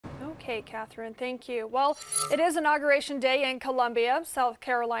Okay, Catherine, thank you. Well, it is Inauguration Day in Columbia. South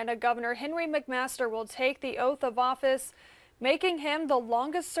Carolina Governor Henry McMaster will take the oath of office, making him the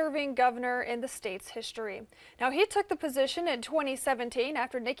longest-serving governor in the state's history. Now, he took the position in 2017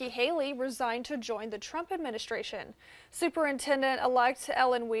 after Nikki Haley resigned to join the Trump administration. Superintendent-elect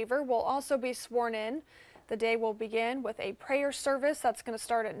Ellen Weaver will also be sworn in. The day will begin with a prayer service that's going to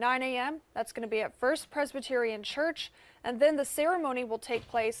start at 9 a.m. That's going to be at First Presbyterian Church, and then the ceremony will take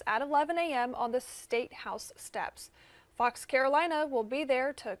place at 11 a.m. on the State House steps. Fox Carolina will be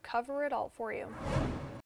there to cover it all for you.